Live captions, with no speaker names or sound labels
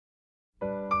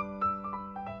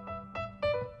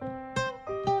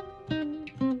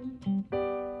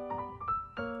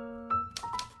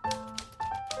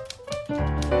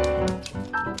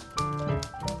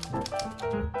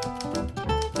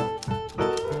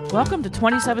Welcome to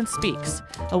 27 Speaks,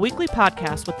 a weekly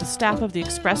podcast with the staff of the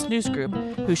Express News Group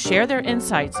who share their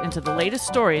insights into the latest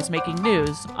stories making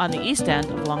news on the East End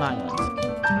of Long Island.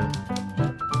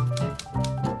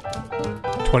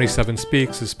 27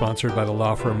 Speaks is sponsored by the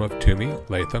law firm of Toomey,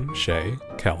 Latham, Shea,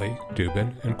 Kelly,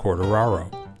 Dubin, and Quartararo.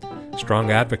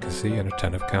 Strong advocacy and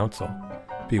attentive counsel.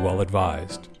 Be well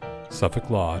advised.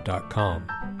 SuffolkLaw.com.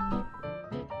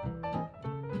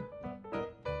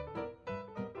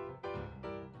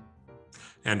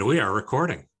 And we are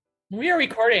recording. We are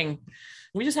recording.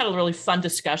 We just had a really fun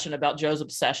discussion about Joe's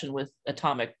obsession with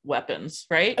atomic weapons,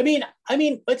 right? I mean,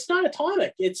 it's not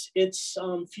atomic. It's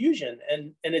fusion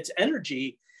and it's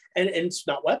energy, and it's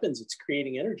not weapons. It's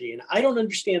creating energy. And I don't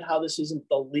understand how this isn't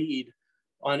the lead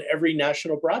on every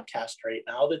national broadcast right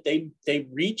now. That they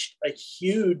reached a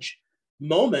huge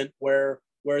moment where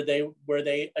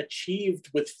they achieved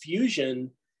with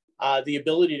fusion the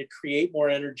ability to create more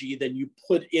energy than you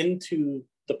put into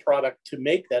the product to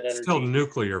make that energy. Still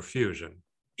nuclear fusion.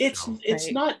 It's right.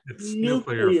 not it's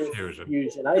nuclear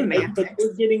fusion. But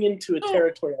we're getting into a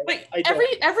territory.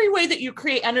 Every way that you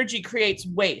create energy creates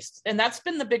waste, and that's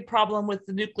been the big problem with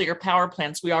the nuclear power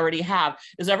plants we already have.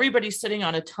 Is everybody's sitting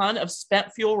on a ton of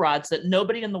spent fuel rods that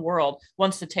nobody in the world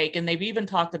wants to take, and they've even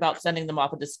talked about sending them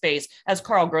off into space, as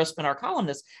Carl Grossman, our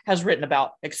columnist, has written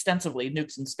about extensively.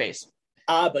 Nukes in space.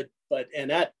 But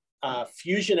Annette,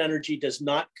 fusion energy does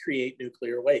not create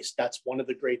nuclear waste. That's one of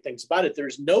the great things about it.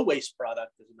 There's no waste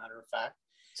product, as a matter of fact.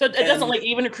 So it doesn't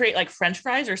even create like French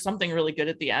fries or something really good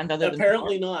at the end.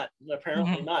 Apparently not.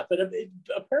 But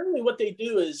apparently what they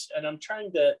do is, and I'm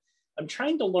trying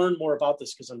to learn more about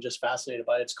this because I'm just fascinated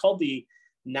by it. It's called the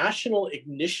National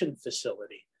Ignition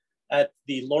Facility at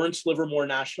the Lawrence Livermore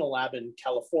National Lab in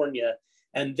California,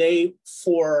 and they,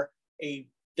 for the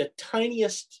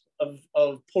tiniest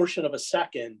of portion of a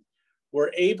second,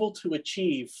 were able to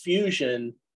achieve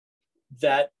fusion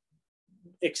that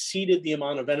exceeded the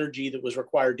amount of energy that was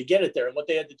required to get it there. And what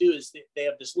they had to do is they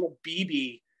have this little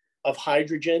BB of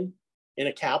hydrogen in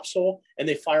a capsule, and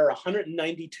they fire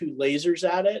 192 lasers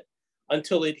at it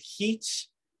until it heats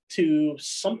to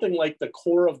something like the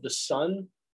core of the sun,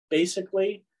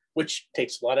 basically, which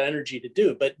takes a lot of energy to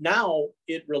do. But now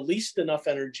it released enough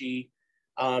energy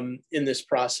in this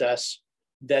process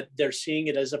that they're seeing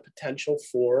it as a potential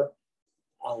for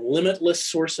a limitless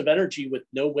source of energy with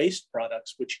no waste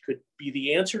products, which could be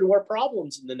the answer to our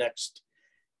problems in the next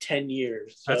 10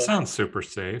 years. That sounds super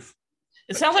safe.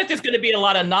 It sounds like there's going to be a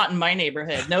lot of not in my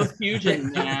neighborhood. No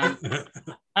fusion, man.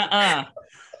 I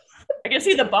can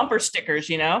see the bumper stickers,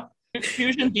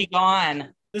 Fusion be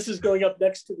gone. This is going up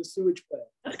next to the sewage plant.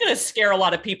 That's going to scare a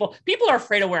lot of people. People are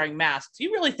afraid of wearing masks. Do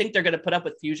you really think they're going to put up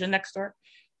with fusion next door?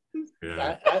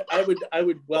 Yeah. I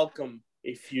would welcome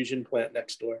a fusion plant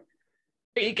next door.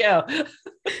 There you go.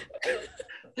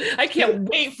 I can't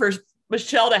wait for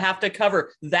Michelle to have to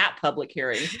cover that public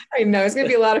hearing. I know, it's going to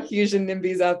be a lot of fusion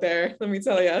NIMBYs out there, let me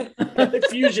tell you.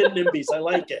 Fusion NIMBYs, I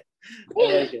like it.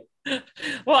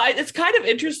 Well, it's kind of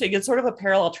interesting. It's sort of a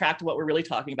parallel track to what we're really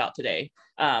talking about today.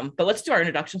 But let's do our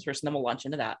introductions first, and then we'll launch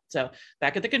into that. So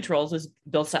back at the controls is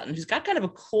Bill Sutton, who's got kind of a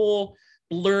cool,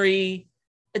 blurry,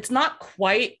 it's not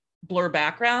quite blur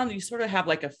background. You sort of have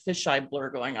like a fisheye blur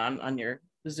going on your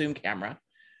Zoom camera.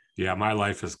 Yeah, my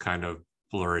life is kind of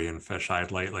blurry and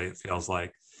fisheye lately, it feels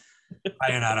like.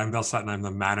 Hi, Annette. I'm Bill Sutton. I'm the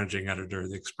managing editor of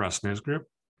the Express News Group.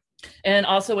 And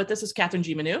also with this is Catherine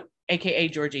G. Manu, aka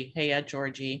Georgie. Hey,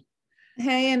 Georgie.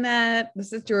 Hey, Annette.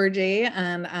 This is Georgie,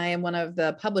 and I am one of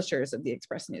the publishers of the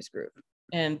Express News Group.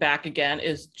 And back again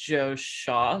is Joe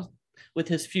Shaw with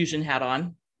his fusion hat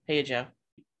on. Hey, Joe.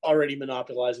 Already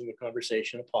monopolizing the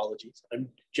conversation. Apologies. I'm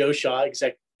Joe Shaw,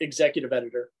 executive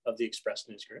editor of the Express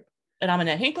News Group. And I'm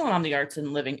Annette Hinkle, and I'm the arts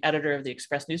and living editor of the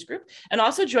Express News Group. And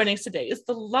also joining us today is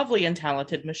the lovely and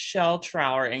talented Michelle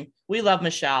Trowering. We love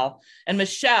Michelle. And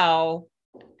Michelle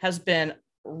has been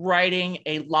writing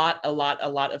a lot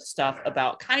of stuff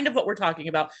about kind of what we're talking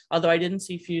about, although I didn't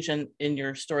see fusion in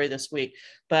your story this week,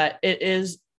 but it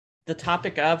is the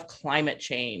topic of climate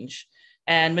change.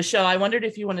 And Michelle, I wondered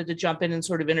if you wanted to jump in and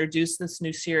sort of introduce this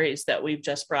new series that we've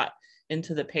just brought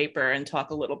into the paper and talk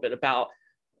a little bit about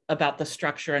the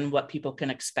structure and what people can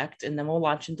expect. And then we'll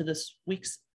launch into this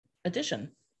week's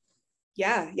edition.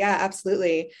 Yeah,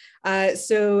 absolutely.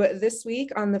 So this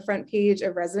week on the front page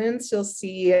of Residence, you'll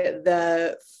see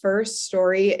the first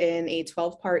story in a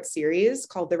 12-part series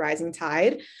called The Rising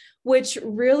Tide, which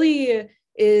really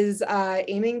is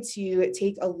aiming to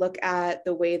take a look at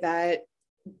the way that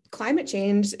climate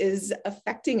change is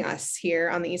affecting us here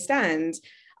on the East End,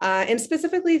 and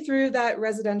specifically through that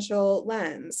residential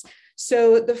lens.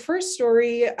 So the first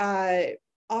story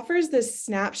offers this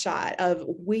snapshot of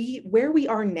where we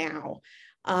are now.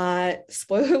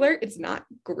 Spoiler alert, it's not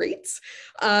great,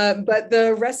 but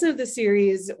the rest of the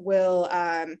series will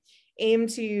aim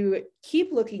to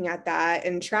keep looking at that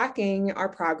and tracking our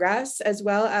progress, as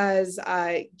well as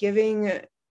giving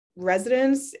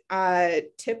residents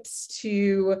tips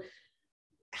to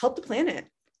help the planet,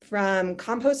 from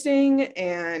composting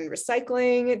and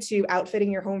recycling to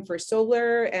outfitting your home for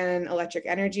solar and electric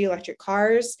energy, electric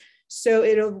cars. So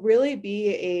it'll really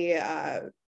be a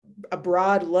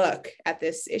broad look at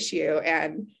this issue,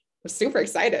 and I'm super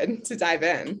excited to dive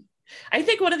in. I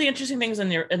think one of the interesting things in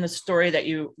the story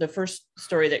the first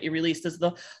story that you released, is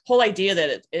the whole idea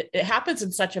that it happens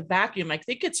in such a vacuum. I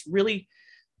think it's really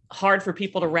hard for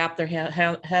people to wrap their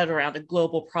head around a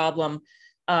global problem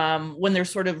when they're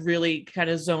sort of really kind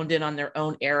of zoned in on their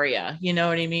own area. You know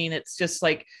what I mean? It's just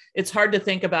like, it's hard to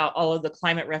think about all of the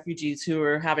climate refugees who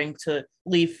are having to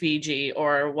leave Fiji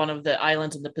or one of the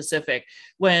islands in the Pacific,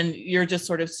 when you're just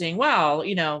sort of seeing, wow,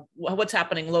 you know, what's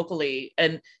happening locally.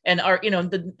 And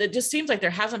it just seems like there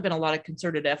hasn't been a lot of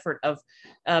concerted effort of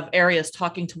areas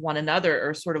talking to one another,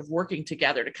 or sort of working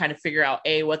together to kind of figure out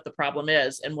what the problem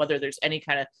is, and whether there's any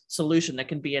kind of solution that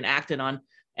can be enacted on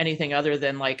anything other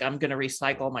than like, I'm going to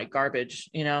recycle my garbage,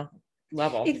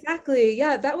 level. Exactly.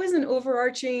 Yeah. That was an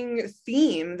overarching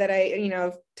theme that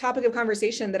topic of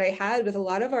conversation that I had with a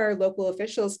lot of our local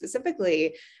officials,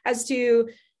 specifically as to,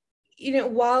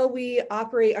 while we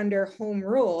operate under home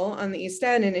rule on the East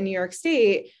End and in New York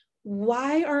State,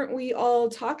 why aren't we all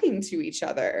talking to each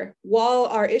other? While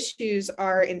our issues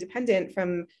are independent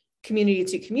from community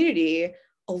to community,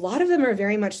 a lot of them are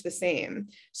very much the same.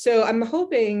 So I'm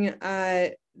hoping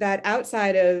that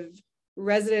outside of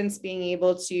residents being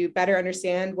able to better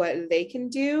understand what they can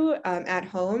do at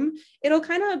home, it'll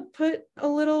kind of put a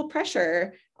little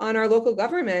pressure on our local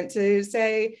government to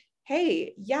say,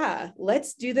 hey, yeah,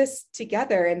 let's do this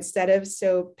together instead of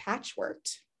so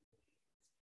patchworked.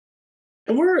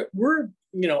 And we're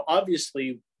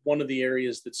obviously one of the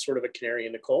areas that's sort of a canary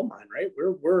in the coal mine, right?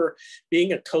 We're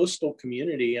being a coastal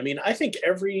community. I mean, I think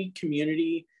every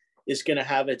community is going to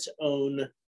have its own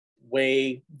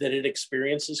way that it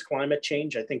experiences climate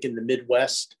change. I think in the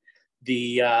Midwest,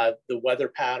 the weather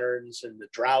patterns and the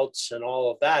droughts and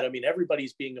all of that, I mean,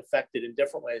 everybody's being affected in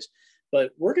different ways, but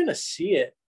we're going to see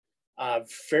it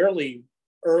fairly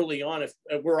early on. If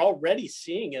we're already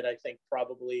seeing it, I think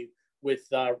probably with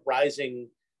rising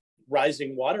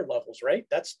water levels, right?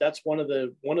 That's one of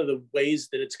the ways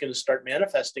that it's going to start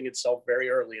manifesting itself very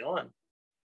early on.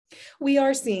 We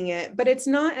are seeing it, but it's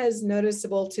not as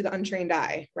noticeable to the untrained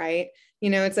eye, right?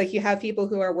 It's like you have people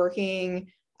who are working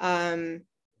in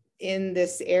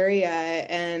this area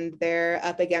and they're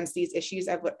up against these issues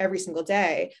every single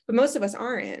day, but most of us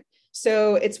aren't.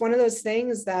 So it's one of those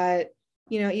things that,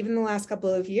 even the last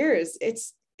couple of years,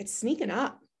 it's sneaking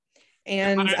up.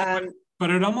 And but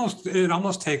it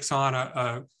almost takes on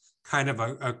a kind of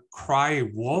a cry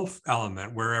wolf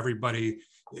element, where everybody,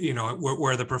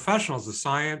 where the professionals, the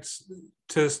scientists,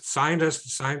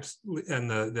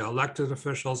 and the elected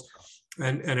officials,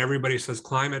 and everybody says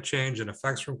climate change and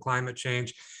effects from climate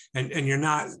change, and you're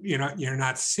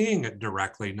not seeing it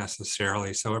directly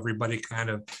necessarily. So everybody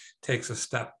kind of takes a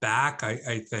step back,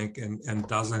 I think, and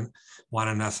doesn't want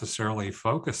to necessarily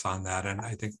focus on that. And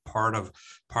I think part of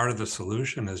the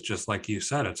solution is, just like you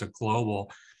said, it's a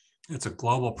global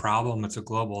problem. It's a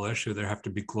global issue. There have to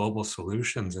be global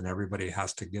solutions, and everybody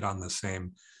has to get on the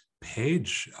same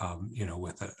page,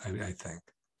 with it, I think.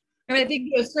 And I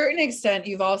think to a certain extent,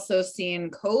 you've also seen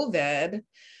COVID,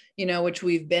 which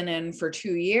we've been in for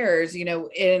 2 years,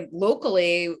 in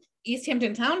locally, East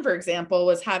Hampton Town, for example,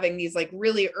 was having these like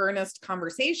really earnest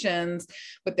conversations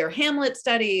with their Hamlet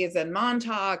studies and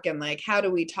Montauk, and like, how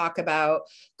do we talk about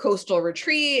coastal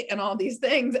retreat and all these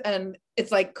things? And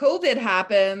it's like COVID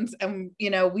happens, and,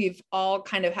 we've all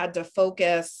kind of had to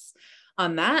focus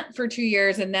on that for 2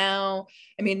 years. And now,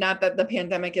 I mean, not that the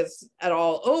pandemic is at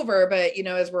all over, but,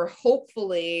 as we're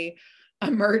hopefully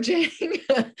emerging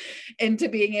into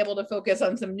being able to focus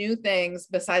on some new things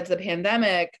besides the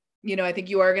pandemic, I think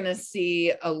you are going to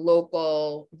see a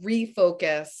local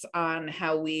refocus on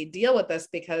how we deal with this,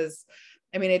 because,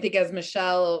 I mean, I think as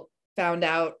Michelle found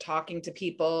out talking to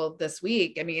people this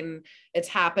week, I mean, it's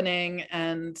happening,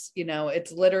 and,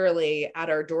 it's literally at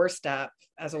our doorstep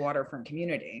as a waterfront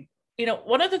community.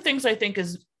 One of the things I think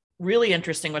is really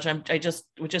interesting, which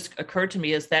just occurred to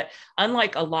me, is that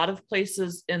unlike a lot of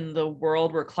places in the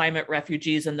world where climate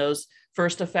refugees and those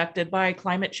first affected by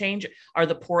climate change are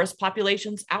the poorest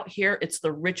populations. Out here, it's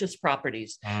the richest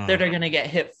properties that are going to get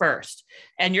hit first.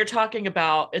 And you're talking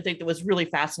about, I think that was really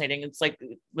fascinating. It's like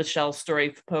Michelle's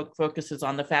story focuses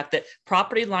on the fact that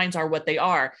property lines are what they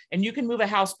are, and you can move a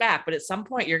house back, but at some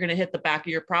point you're going to hit the back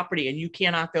of your property and you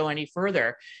cannot go any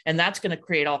further. And that's going to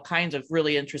create all kinds of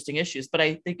really interesting issues. But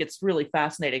I think it's really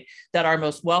fascinating that our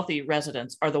most wealthy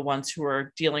residents are the ones who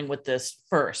are dealing with this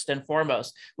first and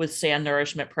foremost, with sand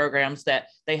nourishment programs that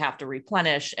they have to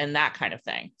replenish and that kind of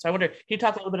thing. So I wonder, can you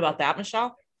talk a little bit about that,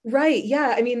 Michelle? Right.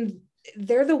 Yeah. I mean,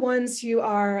 they're the ones who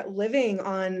are living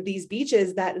on these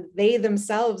beaches that they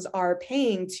themselves are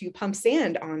paying to pump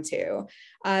sand onto.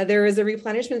 There is a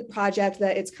replenishment project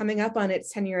that it's coming up on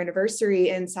its 10-year anniversary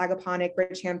in Sagaponack,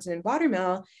 Bridgehampton, and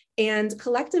Watermill. And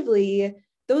collectively,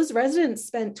 those residents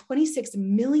spent $26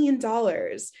 million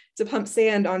to pump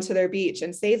sand onto their beach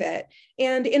and save it.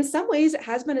 And in some ways, it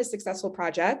has been a successful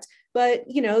project, but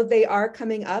they are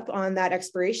coming up on that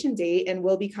expiration date and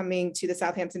will be coming to the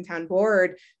Southampton Town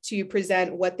Board to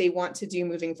present what they want to do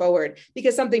moving forward,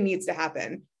 because something needs to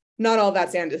happen. Not all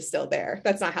that sand is still there.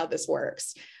 That's not how this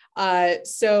works.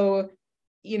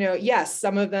 Yes,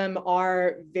 some of them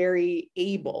are very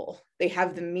able. They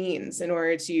have the means in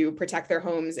order to protect their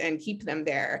homes and keep them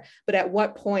there. But at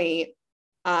what point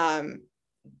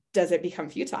does it become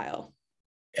futile?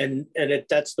 And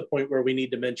that's the point where we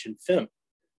need to mention FIMP,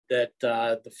 that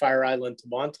the Fire Island to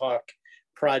Montauk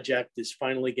project is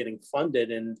finally getting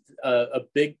funded. And a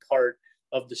big part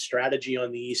of the strategy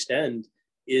on the East End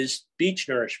is beach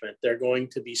nourishment. They're going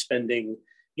to be spending,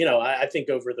 I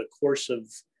think over the course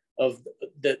of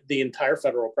the entire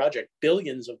federal project,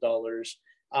 billions of dollars,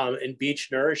 and beach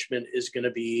nourishment is going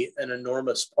to be an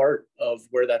enormous part of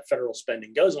where that federal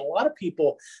spending goes. And a lot of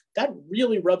people, that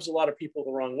really rubs a lot of people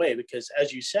the wrong way, because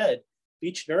as you said,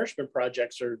 beach nourishment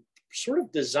projects are sort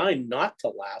of designed not to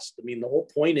last. I mean, the whole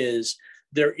point is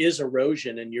there is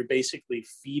erosion and you're basically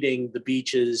feeding the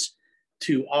beaches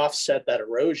to offset that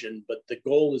erosion, but the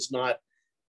goal is not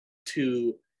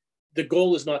to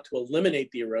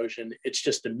eliminate the erosion. It's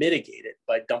just to mitigate it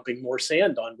by dumping more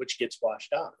sand on, which gets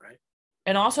washed out, right?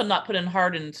 And also not put in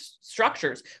hardened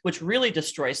structures, which really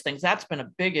destroys things. That's been a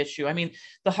big issue. I mean,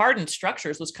 the hardened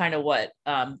structures was kind of what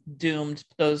doomed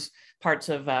those parts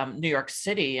of New York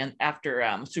City and after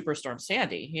Superstorm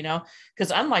Sandy,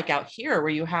 because unlike out here where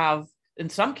you have, in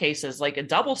some cases, like a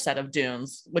double set of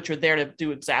dunes, which are there to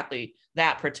do exactly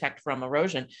that, protect from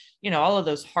erosion, all of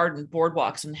those hardened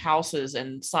boardwalks and houses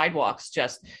and sidewalks,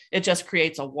 it just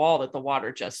creates a wall that the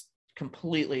water just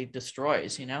completely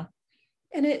destroys,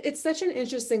 And it's such an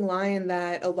interesting line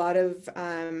that a lot of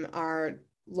our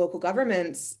local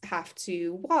governments have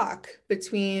to walk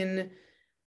between,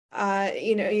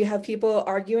 you have people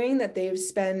arguing that they've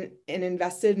spent and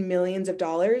invested millions of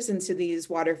dollars into these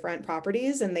waterfront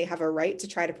properties and they have a right to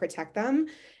try to protect them.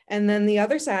 And then the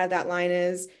other side of that line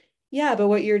is, yeah, but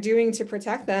what you're doing to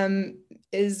protect them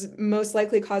is most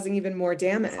likely causing even more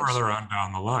damage. Further on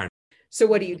down the line. So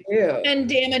what do you do? And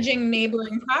damaging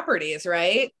neighboring properties,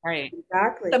 right? Right.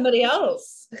 Exactly. Somebody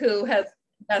else who has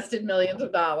invested millions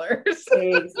of dollars.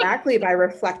 Exactly, by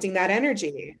reflecting that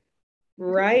energy.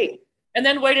 Right. And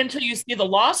then wait until you see the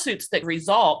lawsuits that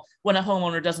result when a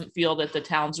homeowner doesn't feel that the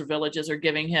towns or villages are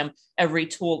giving him every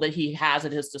tool that he has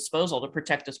at his disposal to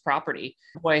protect his property.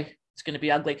 Boy, it's going to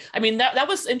be ugly. I mean, that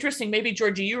was interesting. Maybe,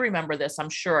 Georgie, you remember this, I'm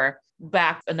sure,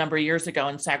 back a number of years ago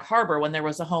in Sag Harbor when there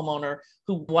was a homeowner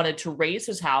who wanted to raise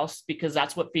his house because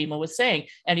that's what FEMA was saying.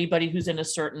 Anybody who's in a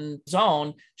certain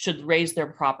zone should raise their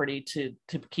property to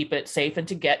keep it safe and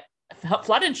to get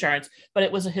flood insurance. But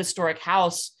it was a historic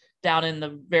house down in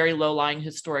the very low-lying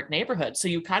historic neighborhood. So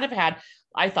you kind of had,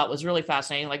 I thought was really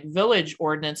fascinating, like village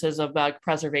ordinances about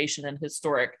preservation and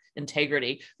historic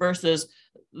integrity versus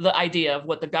the idea of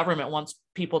what the government wants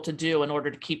people to do in order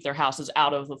to keep their houses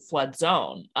out of the flood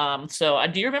zone. So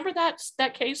do you remember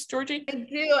that case, Georgie? I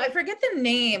do. I forget the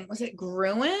name. Was it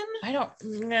Gruen?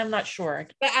 I'm not sure.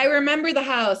 But I remember the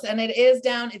house, and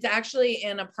it's actually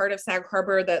in a part of Sag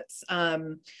Harbor that's,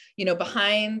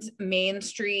 behind Main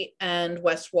Street and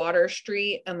West Water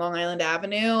Street and Long Island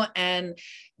Avenue. And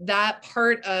that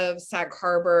part of Sag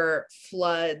Harbor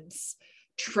floods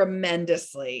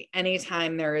tremendously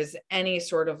anytime there is any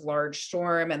sort of large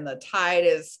storm and the tide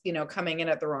is coming in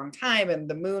at the wrong time and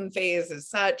the moon phase is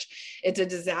such, it's a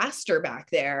disaster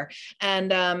back there.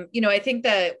 And I think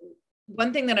that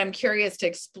one thing that I'm curious to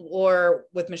explore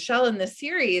with Michelle in this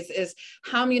series is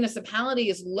how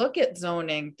municipalities look at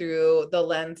zoning through the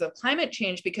lens of climate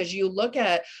change, because you look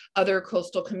at other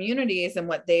coastal communities and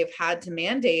what they've had to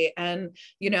mandate, and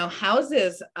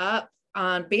houses up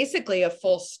on basically a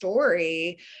full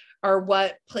story are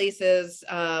what places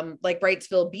like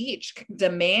Wrightsville Beach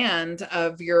demand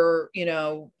of your,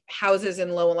 houses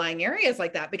in low-lying areas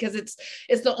like that, because it's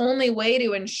the only way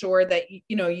to ensure that,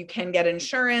 you can get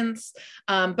insurance.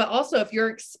 But also if you're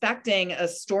expecting a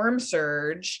storm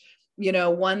surge,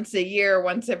 once a year,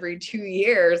 once every 2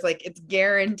 years, like it's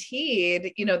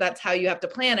guaranteed, that's how you have to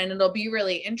plan. And it'll be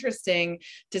really interesting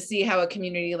to see how a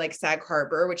community like Sag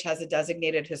Harbor, which has a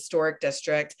designated historic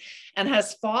district and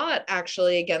has fought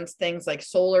actually against things like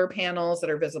solar panels that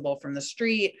are visible from the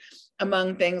street,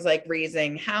 among things like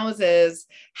raising houses.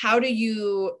 How do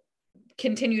you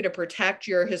continue to protect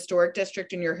your historic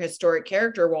district and your historic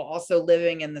character while also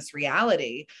living in this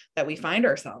reality that we find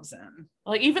ourselves in?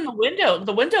 Like even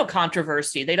the window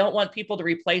controversy, they don't want people to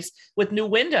replace with new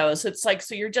windows. It's like,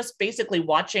 so you're just basically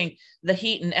watching the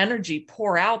heat and energy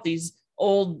pour out these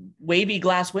old wavy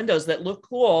glass windows that look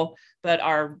cool, but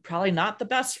are probably not the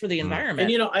best for the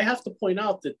environment. And, I have to point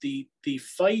out that the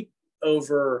fight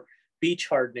over beach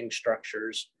hardening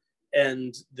structures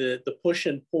and the push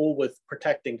and pull with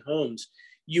protecting homes,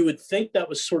 you would think that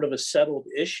was sort of a settled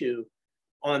issue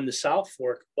on the South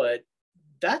Fork, but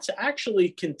that's actually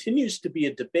continues to be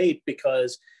a debate,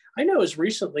 because I know as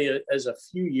recently as a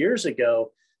few years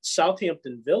ago,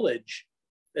 Southampton Village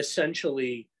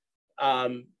essentially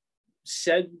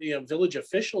said, village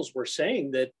officials were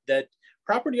saying that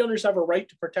property owners have a right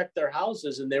to protect their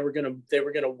houses, and they were going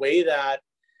to weigh that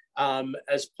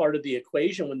as part of the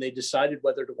equation when they decided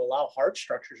whether to allow hard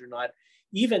structures or not,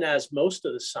 even as most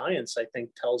of the science, I think,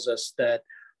 tells us that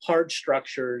hard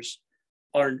structures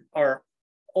are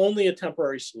only a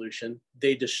temporary solution.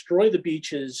 They destroy the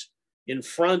beaches in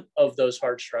front of those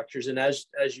hard structures. And as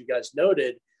you guys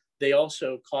noted, they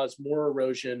also cause more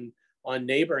erosion on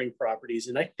neighboring properties.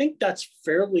 And I think that's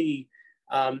fairly,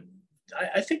 I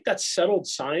think that's settled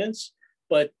science,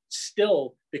 but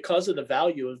still, because of the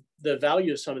value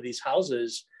of some of these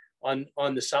houses on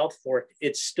the South Fork,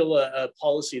 it's still a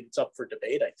policy that's up for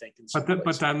debate, I think.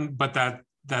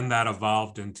 Then that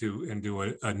evolved into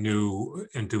a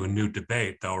new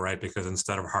debate, though, right? Because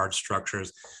instead of hard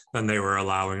structures, then they were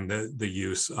allowing the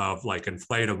use of like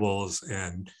inflatables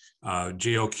and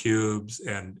geocubes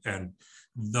and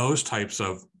those types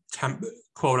of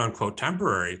quote unquote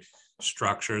temporary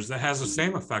structures that has the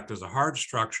same effect as a hard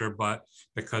structure, but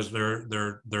because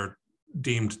they're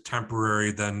deemed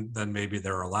temporary, then maybe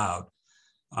they're allowed.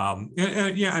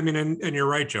 Yeah, I mean, and you're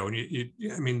right, Joe. And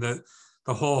I mean,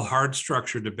 the whole hard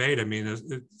structure debate, I mean,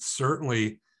 it's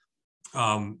certainly,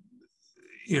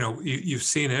 you've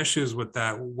seen issues with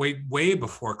that way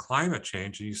before climate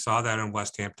change. And you saw that in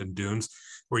West Hampton Dunes,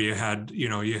 where you had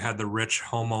the rich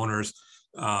homeowners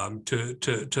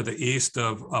to the east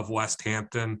of West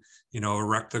Hampton,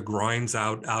 erect the groins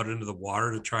out into the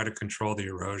water to try to control the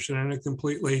erosion. And it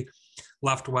completely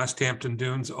left West Hampton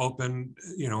Dunes open,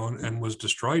 and was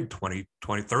destroyed 20,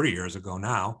 30 years ago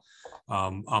now.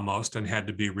 Almost, and had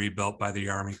to be rebuilt by the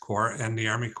Army Corps, and the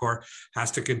Army Corps has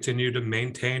to continue to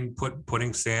maintain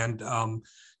putting sand,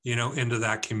 into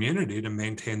that community to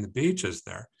maintain the beaches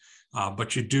there.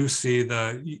 But you do see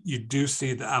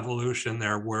the evolution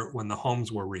there, where when the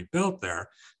homes were rebuilt there,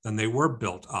 then they were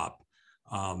built up,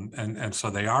 and so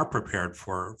they are prepared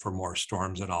for more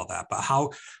storms and all that. But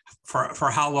for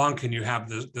how long can you have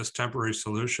this temporary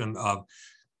solution of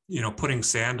putting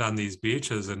sand on these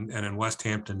beaches and in West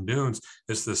Hampton Dunes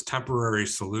is this temporary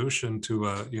solution to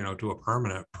a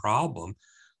permanent problem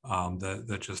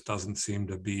that just doesn't seem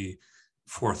to be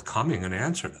forthcoming an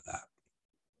answer to that.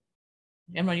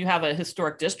 And when you have a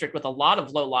historic district with a lot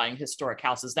of low-lying historic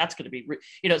houses, that's going to be,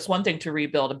 it's one thing to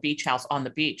rebuild a beach house on the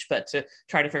beach, but to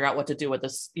try to figure out what to do with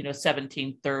this,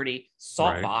 1730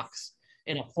 salt box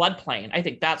in a floodplain, I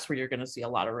think that's where you're going to see a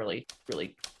lot of really,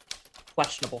 really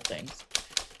questionable things.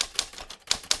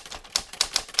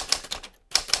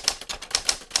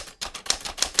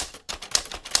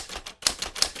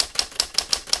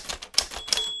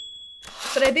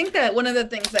 But I think that one of the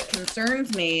things that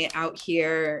concerns me out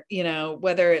here,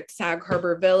 whether it's Sag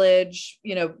Harbor Village,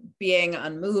 being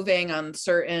unmoving on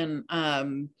certain,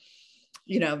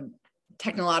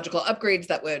 technological upgrades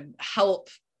that would help,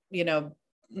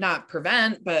 not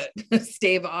prevent, but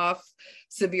stave off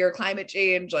severe climate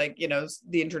change, like,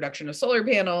 the introduction of solar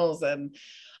panels and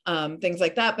things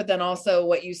like that. But then also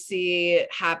what you see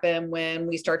happen when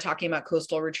we start talking about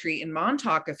Coastal Retreat in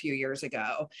Montauk a few years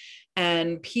ago,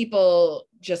 and people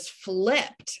just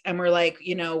flipped and were like,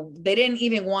 they didn't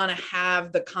even want to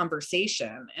have the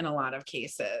conversation in a lot of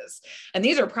cases. And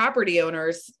these are property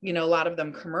owners, a lot of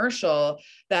them commercial,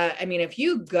 that, I mean, if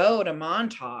you go to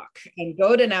Montauk and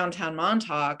go to downtown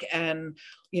Montauk and,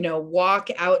 walk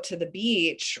out to the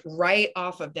beach right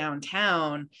off of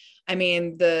downtown, I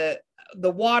mean, the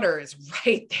water is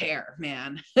right there,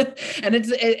 man. And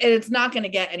it's not going to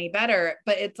get any better,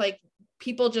 but it's like,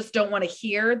 people just don't want to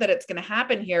hear that it's going to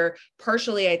happen here,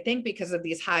 partially, I think, because of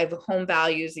these high home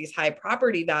values, these high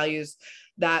property values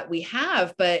that we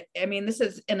have. But I mean, this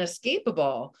is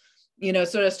inescapable, so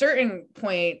at a certain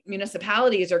point,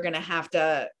 municipalities are going to have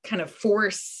to kind of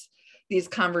force these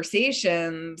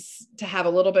conversations to have a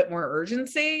little bit more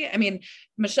urgency. I mean,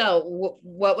 Michelle,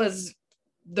 what was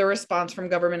the response from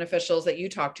government officials that you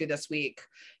talked to this week,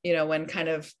 when kind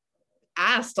of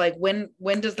asked, like, when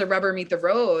does the rubber meet the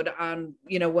road on,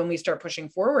 when we start pushing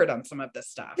forward on some of this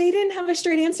stuff? They didn't have a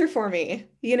straight answer for me,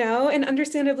 and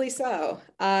understandably so.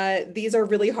 These are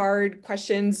really hard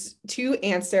questions to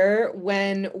answer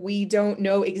when we don't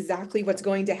know exactly what's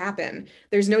going to happen.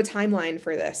 There's no timeline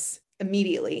for this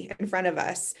immediately in front of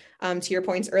us. To your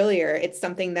points earlier, it's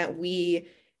something that we,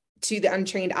 to the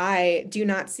untrained eye, do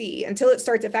not see. Until it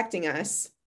starts affecting us,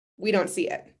 we don't see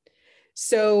it.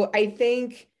 So I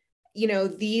think,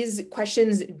 these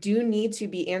questions do need to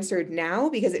be answered now,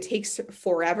 because it takes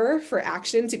forever for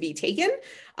action to be taken.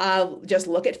 Just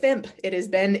look at FIMP. It has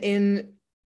been in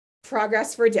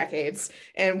progress for decades,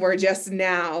 and we're just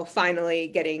now finally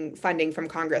getting funding from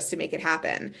Congress to make it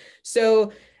happen.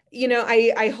 So,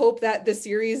 I hope that the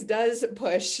series does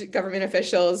push government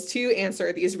officials to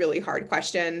answer these really hard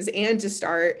questions and to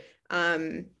start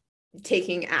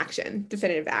taking action,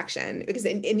 definitive action, because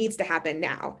it needs to happen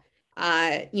now.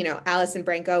 Alison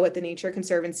Branco at the Nature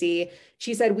Conservancy,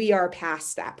 she said, we are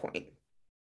past that point.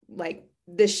 Like,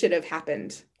 this should have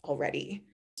happened already.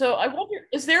 So I wonder,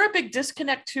 is there a big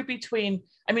disconnect too between,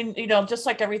 I mean, just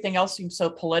like everything else seems so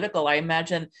political, I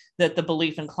imagine that the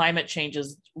belief in climate change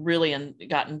has really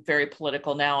gotten very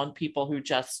political now, and people who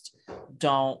just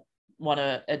don't want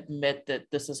to admit that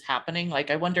this is happening.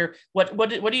 Like, I wonder, what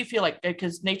do you feel like?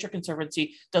 Because Nature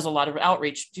Conservancy does a lot of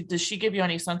outreach. Does she give you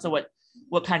any sense of what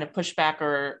kind of pushback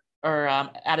or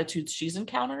attitudes she's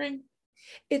encountering?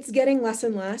 It's getting less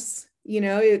and less.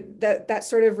 That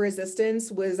sort of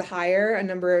resistance was higher a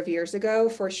number of years ago,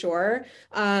 for sure.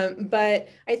 But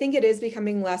I think it is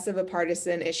becoming less of a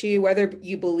partisan issue, whether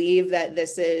you believe that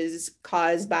this is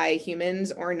caused by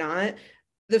humans or not.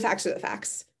 The facts are the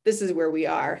facts. This is where we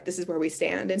are. This is where we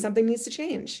stand, and something needs to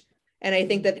change. And I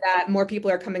think that more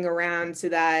people are coming around to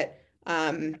that,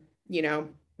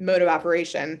 mode of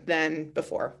operation than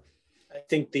before. I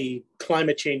think the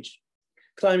climate change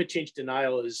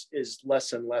denial is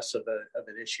less and less of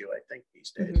an issue, I think,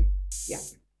 these days. Mm-hmm. Yeah.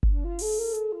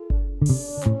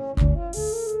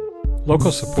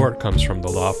 Local support comes from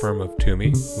the law firm of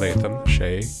Toomey, Latham,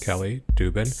 Shea, Kelly,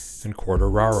 Dubin, and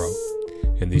Quartararo.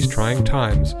 In these trying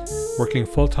times, working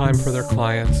full-time for their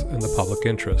clients and the public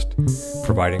interest,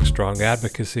 providing strong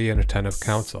advocacy and attentive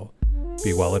counsel.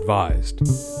 Be well advised.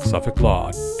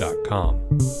 SuffolkLaw.com.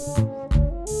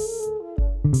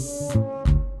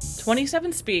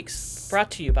 27 Speaks, brought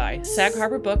to you by Sag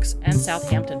Harbor Books and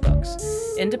Southampton Books,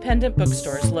 independent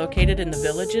bookstores located in the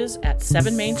Villages at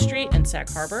 7 Main Street in Sag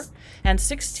Harbor and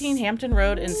 16 Hampton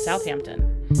Road in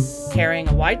Southampton, carrying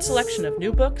a wide selection of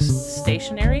new books,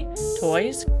 stationery,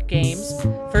 toys, games,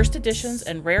 first editions,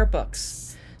 and rare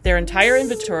books. Their entire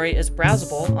inventory is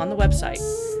browsable on the website,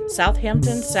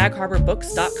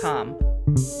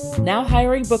 southamptonsagharbourbooks.com. Now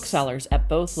hiring booksellers at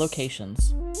both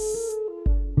locations.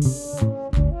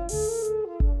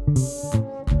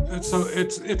 So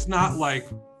it's not like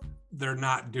they're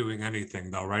not doing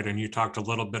anything, though, right? And you talked a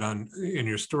little bit in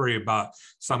your story about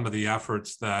some of the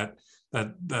efforts that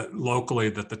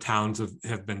locally that the towns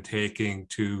have been taking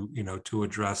to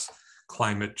address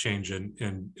climate change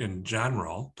in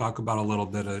general. Talk about a little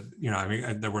bit of,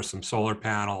 there were some solar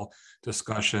panel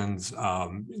discussions,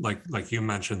 like you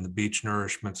mentioned, the beach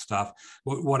nourishment stuff.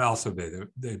 What else have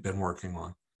they been working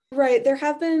on? Right. There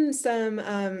have been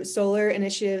some solar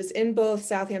initiatives in both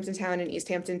Southampton Town and East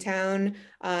Hampton Town.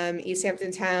 East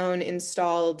Hampton Town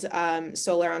installed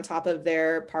solar on top of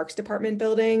their Parks Department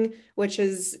building, which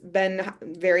has been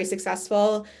very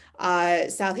successful.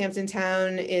 Southampton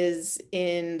Town is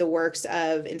in the works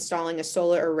of installing a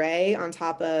solar array on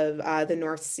top of the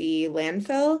North Sea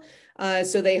landfill.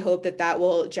 So they hope that that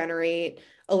will generate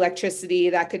electricity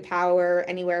that could power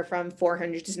anywhere from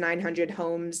 400 to 900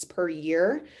 homes per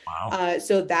year. Wow.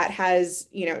 So that has,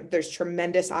 there's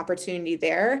tremendous opportunity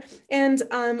there. And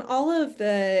all of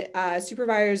the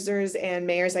supervisors and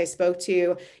mayors I spoke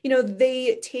to,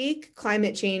 they take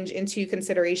climate change into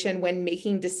consideration when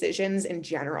making decisions in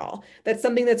general. That's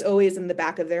something that's always in the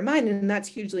back of their mind, and that's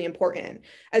hugely important.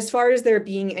 As far as there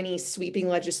being any sweeping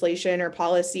legislation or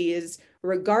policies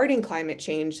regarding climate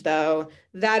change, though,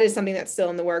 that is something that's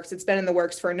still in the works. It's been in the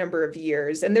works for a number of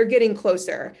years, and they're getting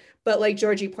closer. But like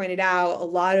Georgie pointed out, a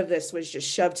lot of this was just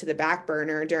shoved to the back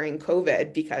burner during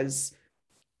COVID because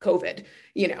COVID,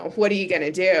 what are you going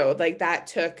to do? Like, that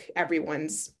took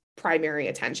everyone's primary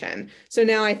attention. So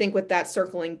now I think with that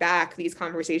circling back, these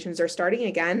conversations are starting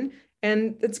again,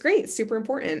 and it's great. It's super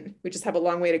important. We just have a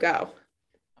long way to go.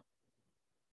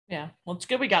 Yeah, well, it's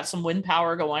good we got some wind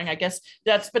power going. I guess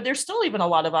but there's still even a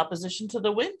lot of opposition to the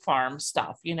wind farm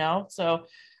stuff, so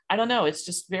I don't know. It's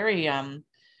just very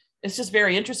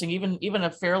interesting. Even a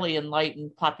fairly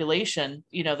enlightened population,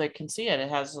 that can see it. It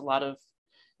has a lot of,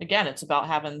 again, it's about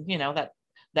having,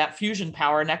 that fusion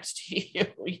power next to you,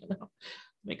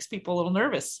 makes people a little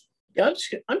nervous. Yeah,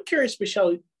 I'm curious,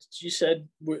 Michelle, you said,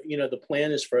 the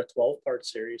plan is for a 12-part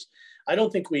series. I don't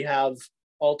think we have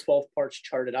all 12 parts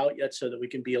charted out yet, so that we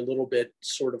can be a little bit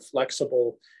sort of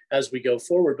flexible as we go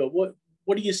forward. But what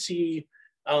do you see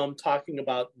talking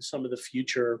about in some of the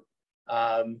future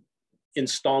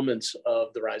installments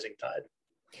of The Rising Tide?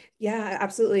 Yeah,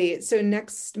 absolutely. So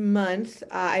next month,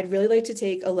 I'd really like to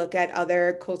take a look at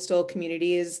other coastal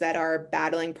communities that are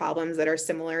battling problems that are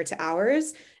similar to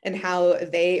ours and how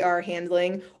they are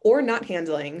handling or not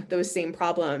handling those same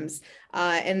problems.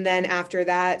 And then after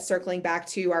that, circling back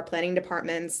to our planning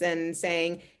departments and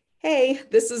saying, hey,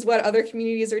 this is what other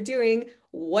communities are doing.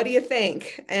 What do you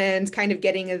think? And kind of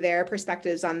getting their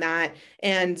perspectives on that.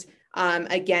 And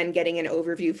again, getting an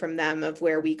overview from them of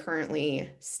where we currently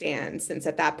stand, since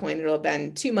at that point it'll have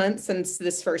been 2 months since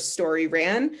this first story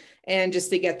ran, and just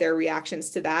to get their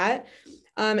reactions to that.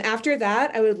 After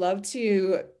that, I would love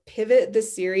to pivot the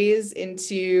series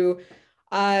into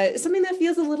something that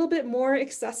feels a little bit more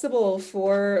accessible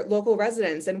for local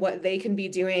residents and what they can be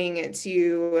doing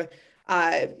to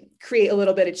create a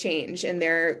little bit of change in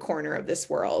their corner of this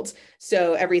world.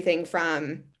 So everything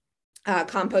from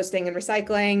composting and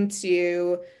recycling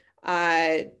to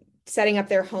setting up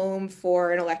their home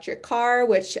for an electric car,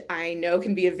 which I know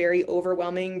can be a very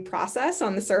overwhelming process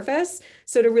on the surface.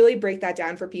 So to really break that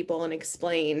down for people and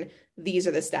explain these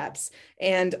are the steps.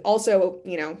 And also,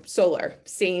 solar,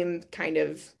 same kind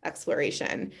of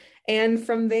exploration. And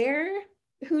from there,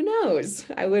 who knows?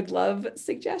 I would love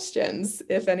suggestions.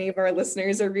 If any of our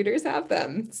listeners or readers have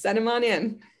them, send them on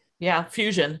in. Yeah,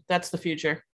 fusion, that's the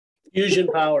future. Fusion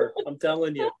power. I'm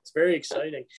telling you, it's very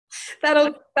exciting.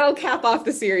 That'll cap off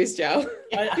the series, Joe.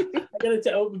 I gotta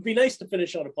tell, it would be nice to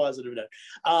finish on a positive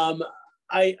note.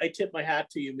 I tip my hat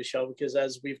to you, Michelle, because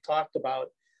as we've talked about,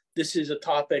 this is a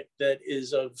topic that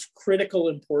is of critical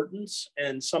importance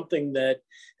and something that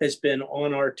has been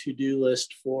on our to-do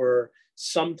list for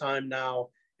some time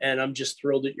now. And I'm just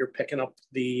thrilled that you're picking up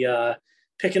the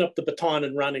baton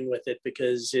and running with it,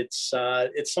 because it's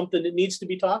something that needs to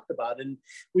be talked about. And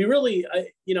we really,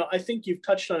 I think you've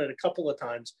touched on it a couple of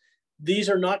times. These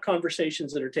are not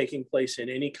conversations that are taking place in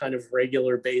any kind of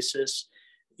regular basis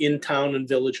in town and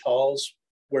village halls,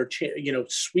 where,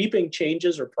 sweeping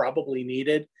changes are probably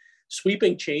needed.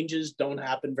 Sweeping changes don't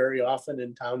happen very often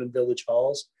in town and village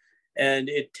halls, and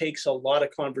it takes a lot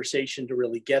of conversation to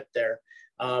really get there.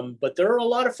 But there are a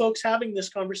lot of folks having this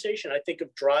conversation. I think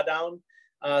of Drawdown,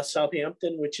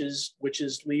 Southampton, which is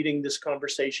leading this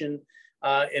conversation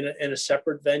in a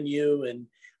separate venue, and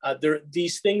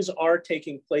these things are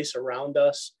taking place around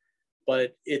us,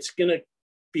 but it's going to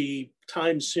be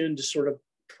time soon to sort of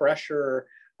pressure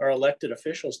our elected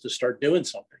officials to start doing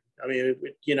something. I mean,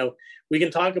 we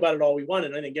can talk about it all we want,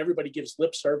 and I think everybody gives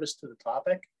lip service to the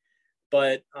topic,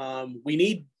 but we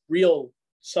need real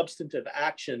substantive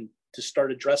action to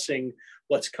start addressing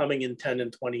what's coming in 10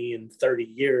 and 20 and 30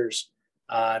 years.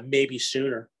 Maybe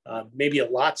sooner, maybe a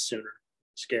lot sooner.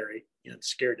 Scary. It's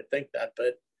scary to think that,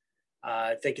 but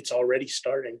I think it's already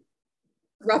starting.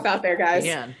 Rough out there, guys.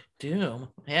 Yeah, doom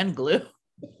and glue.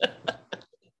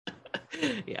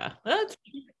 Yeah, that's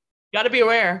got to be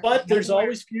aware. But there's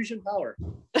always fusion power.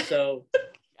 So,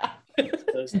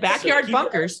 backyard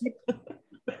bunkers.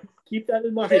 Keep that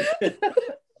in mind.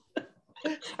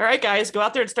 All right, guys, go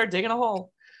out there and start digging a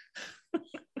hole.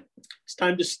 It's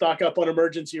time to stock up on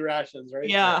emergency rations, right?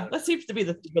 Yeah, that seems to be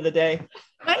the theme of the day.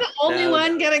 Am I the only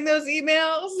one getting those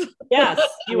emails? Yes,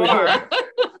 you are.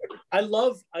 I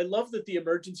love that the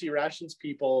emergency rations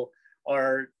people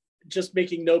are just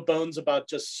making no bones about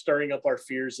just stirring up our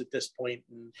fears at this point.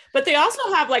 But they also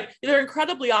have they're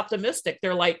incredibly optimistic.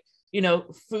 They're like,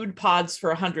 food pods for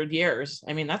 100 years.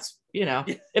 I mean, that's,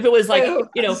 if it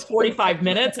was 45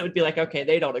 minutes, it would be like, okay,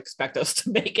 they don't expect us to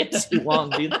make it too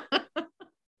long.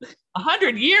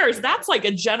 100 years, that's like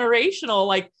a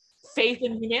generational faith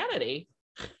in humanity.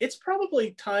 It's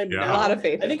probably time now. A lot of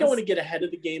faith. I think I want to get ahead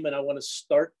of the game, and I want to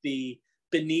start the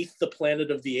Beneath the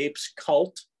Planet of the Apes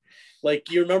cult.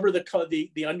 You remember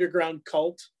the underground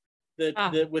cult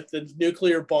that with the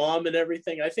nuclear bomb and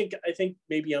everything. I think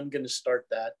maybe I'm going to start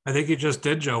that. I think you just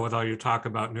did, Joe, with all your talk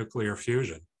about nuclear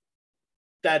fusion.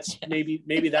 That's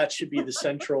maybe that should be the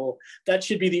central. That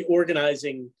should be the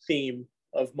organizing theme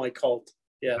of my cult.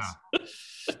 Yes. Yeah.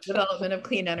 Development of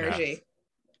clean energy.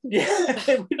 Yeah,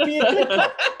 it would be a good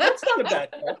cult. That's not a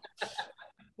bad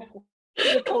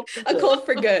cult. A cult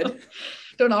for good.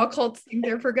 Don't all cults think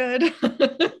they're for good?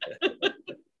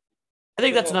 I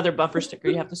think that's another bumper sticker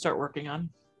you have to start working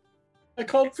on. A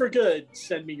cult for good.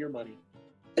 Send me your money.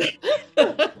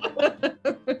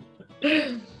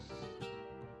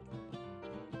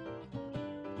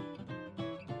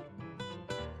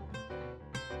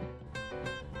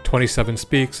 27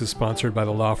 Speaks is sponsored by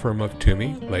the law firm of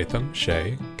Toomey, Latham,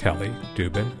 Shea, Kelly,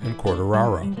 Dubin, and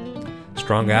Quartararo.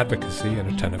 Strong advocacy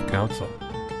and attentive counsel.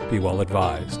 Be well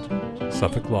advised.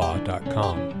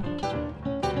 SuffolkLaw.com.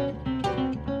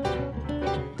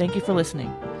 Thank you for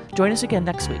listening. Join us again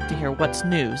next week to hear what's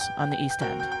news on the East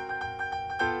End.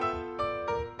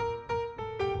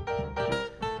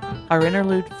 Our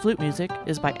interlude flute music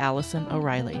is by Allison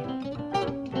O'Reilly.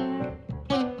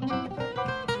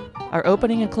 Our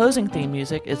opening and closing theme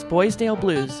music is Boysdale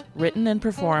Blues, written and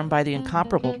performed by the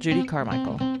incomparable Judy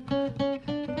Carmichael.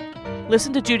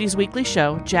 Listen to Judy's weekly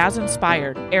show, Jazz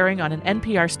Inspired, airing on an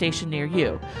NPR station near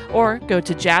you, or go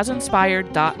to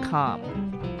jazzinspired.com.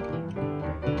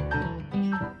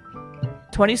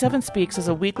 27 Speaks is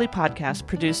a weekly podcast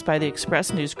produced by the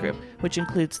Express News Group, which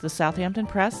includes the Southampton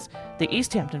Press, the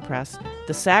East Hampton Press,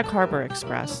 the Sag Harbor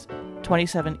Express,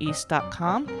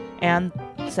 27east.com, and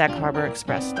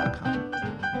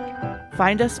sagharborexpress.com.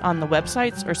 Find us on the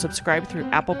websites or subscribe through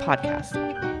Apple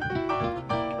Podcasts.